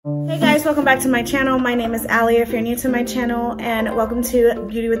Hey guys, welcome back to my channel. My name is Allie if you're new to my channel, and welcome to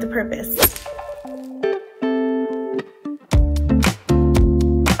Beauty with a Purpose.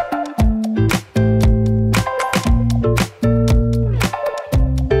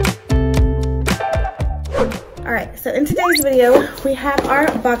 Alright, so in today's video, we have our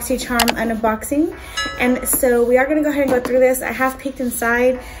Boxycharm unboxing, and so we are going to go ahead and go through this. I have peeked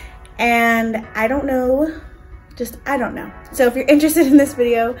inside, and I don't know. I don't know. So if you're interested in this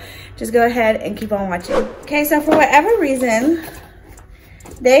video, just go ahead and keep on watching. Okay, so for whatever reason,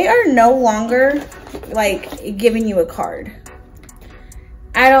 they are no longer like giving you a card.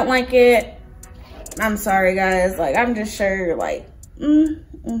 I don't like it. I'm sorry guys, like I'm just sure like,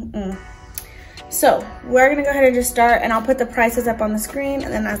 So we're gonna go ahead and just start, and I'll put the prices up on the screen,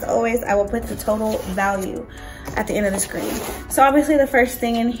 and then as always, I will put the total value at the end of the screen. So obviously the first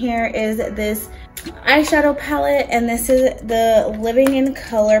thing in here is this eyeshadow palette, and this is the Living in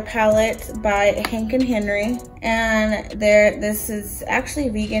Color palette by Hank and Henry, and this is actually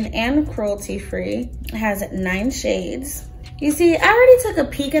vegan and cruelty free. It has 9 shades. You see, I already took a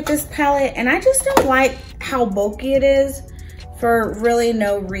peek at this palette, and I just don't like how bulky it is for really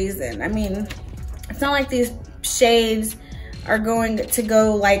no reason. I mean, it's not like these shades are going to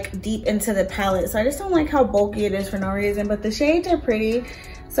go like deep into the palette, so I just don't like how bulky it is for no reason, but the shades are pretty.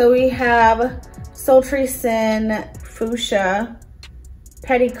 So we have Sultry Sin, Fuchsia,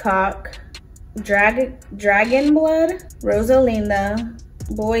 Petticock, Dragon Blood, Rosalinda,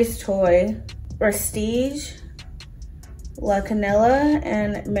 Boy's Toy, Prestige, La Canela,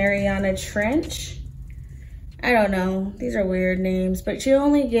 and Mariana Trench. I don't know, these are weird names, but you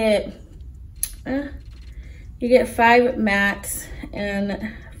only get, you get 5 mattes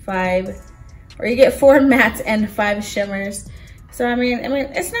and 4 mattes and 5 shimmers. So I mean,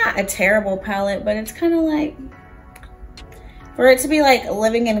 it's not a terrible palette, but it's kind of like, for it to be like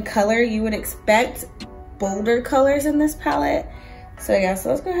Living in Color, you would expect bolder colors in this palette. So yeah, so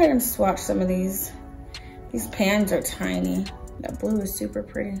let's go ahead and swatch some of these. These pans are tiny. That blue is super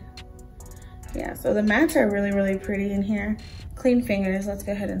pretty. Yeah, so the mattes are really, really pretty in here. Clean fingers, let's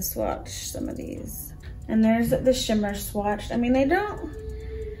go ahead and swatch some of these. And there's the shimmer swatched. I mean,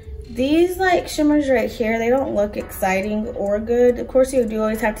 these like shimmers right here, they don't look exciting or good. Of course, you do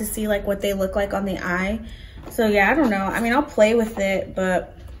always have to see like what they look like on the eye. So yeah, I don't know. I mean, I'll play with it,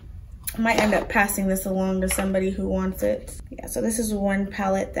 but I might end up passing this along to somebody who wants it. Yeah, so this is one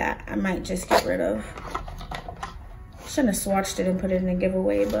palette that I might just get rid of. Shouldn't have swatched it and put it in a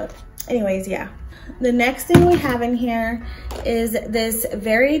giveaway, but anyways, yeah. The next thing we have in here is this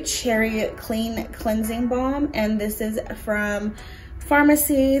Very Cherry Clean Cleansing Balm, and this is from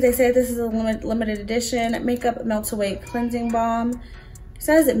Pharmacy. They say this is a limited edition makeup melt away cleansing balm. It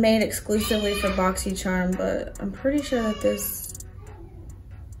says it made exclusively for Boxycharm, but I'm pretty sure that this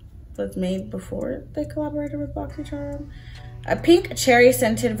was made before they collaborated with Boxycharm. A pink cherry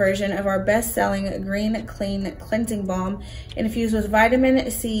scented version of our best-selling Green Clean Cleansing Balm, infused with vitamin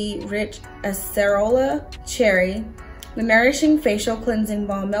C rich acerola cherry. The nourishing facial cleansing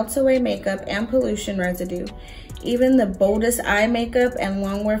balm melts away makeup and pollution residue. Even the boldest eye makeup and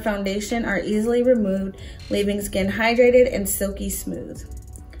longwear foundation are easily removed, leaving skin hydrated and silky smooth.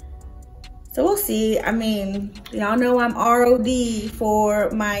 So we'll see. I mean, y'all know I'm ROD for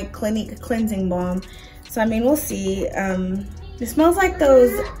my Clinique cleansing balm. So I mean, we'll see. It smells like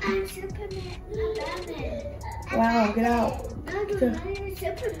those. Wow, get out.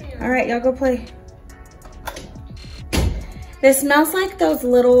 All right, y'all go play. This smells like those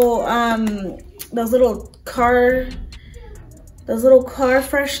little car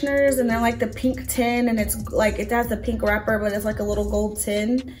fresheners, and they're like the pink tin, and it's like it has the pink wrapper, but it's like a little gold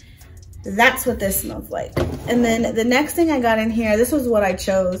tin. That's what this smells like. And then the next thing I got in here, this was what I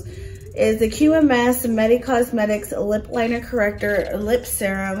chose, is the QMS Medi Cosmetics Lip Liner Corrector Lip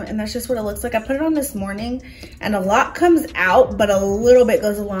Serum, and that's just what it looks like. I put it on this morning, and a lot comes out, but a little bit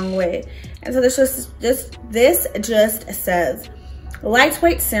goes a long way. And so this just says,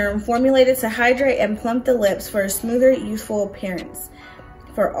 lightweight serum formulated to hydrate and plump the lips for a smoother, youthful appearance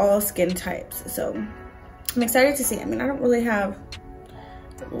for all skin types. So I'm excited to see. I mean, I don't really have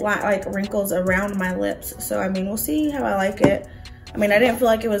like wrinkles around my lips, so I mean, we'll see how I like it. I mean, I didn't feel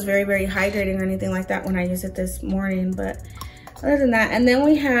like it was very, very hydrating or anything like that when I used it this morning, but other than that. And then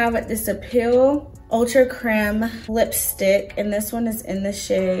we have this Appeal Ultra Creme lipstick, and this one is in the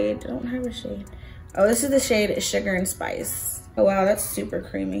shade, I don't have a shade. Oh, this is the shade Sugar and Spice. Oh wow, that's super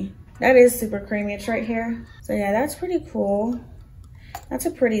creamy. That is super creamy, it's right here. So yeah, that's pretty cool. That's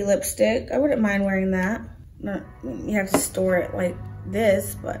a pretty lipstick. I wouldn't mind wearing that. You have to store it like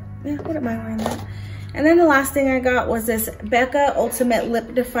this, but yeah, I wouldn't mind wearing that. And then the last thing I got was this Becca Ultimate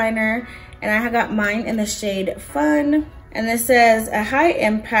Lip Definer, and I got mine in the shade Fun. And this says a high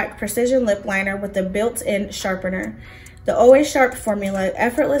impact precision lip liner with a built-in sharpener. The Always Sharp formula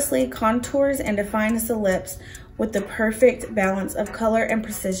effortlessly contours and defines the lips with the perfect balance of color and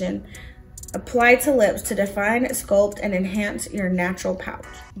precision. Apply to lips to define, sculpt, and enhance your natural pout.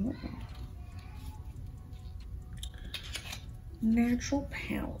 Natural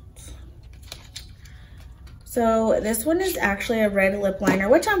pout. So this one is actually a red lip liner,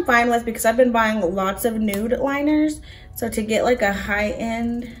 which I'm fine with because I've been buying lots of nude liners. So to get like a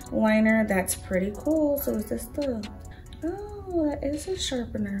high-end liner, that's pretty cool. So is this the, oh, that is a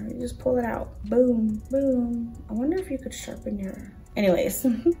sharpener. You just pull it out, boom, boom. I wonder if you could sharpen your, anyways.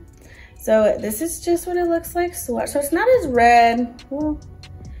 So this is just what it looks like. So it's not as red, well,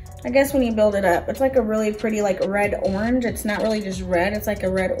 I guess when you build it up, it's like a really pretty like red orange. It's not really just red, it's like a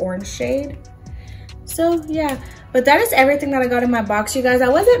red orange shade. So yeah, but that is everything that I got in my box, you guys. I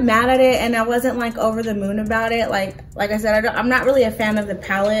wasn't mad at it and I wasn't like over the moon about it. Like I said, I'm not really a fan of the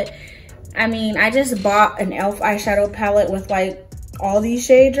palette. I mean, I just bought an e.l.f. eyeshadow palette with like all these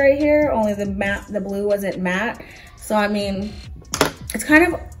shades right here, only the blue wasn't matte. So I mean, it's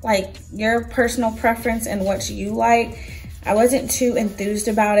kind of like your personal preference and what you like. I wasn't too enthused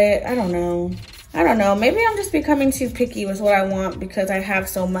about it. I don't know. Maybe I'm just becoming too picky with what I want because I have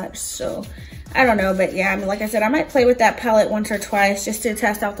so much. So I don't know, but yeah, I mean, like I said, I might play with that palette once or twice just to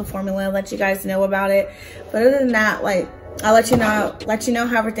test out the formula and let you guys know about it. But other than that, like, I'll let you know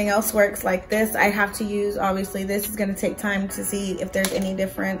how everything else works. Like this, I have to use, obviously, this is gonna take time to see if there's any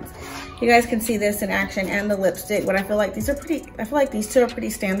difference. You guys can see this in action and the lipstick, but I feel like these two are pretty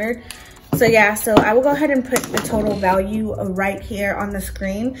standard. So yeah, so I will go ahead and put the total value right here on the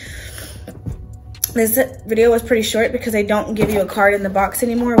screen. This video was pretty short because they don't give you a card in the box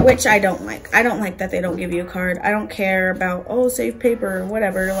anymore, which I don't like. I don't like that they don't give you a card. I don't care about, oh, save paper or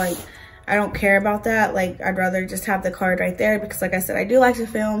whatever. Like, I don't care about that. Like, I'd rather just have the card right there because, like I said, I do like to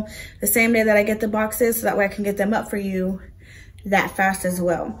film the same day that I get the boxes so that way I can get them up for you that fast as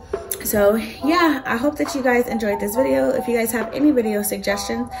well. So yeah, I hope that you guys enjoyed this video. If you guys have any video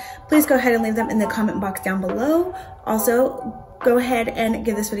suggestions, please go ahead and leave them in the comment box down below. Also, go ahead and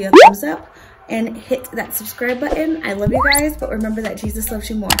give this video a thumbs up and hit that subscribe button. I love you guys, but remember that Jesus loves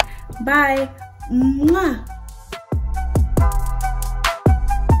you more. Bye. Mwah.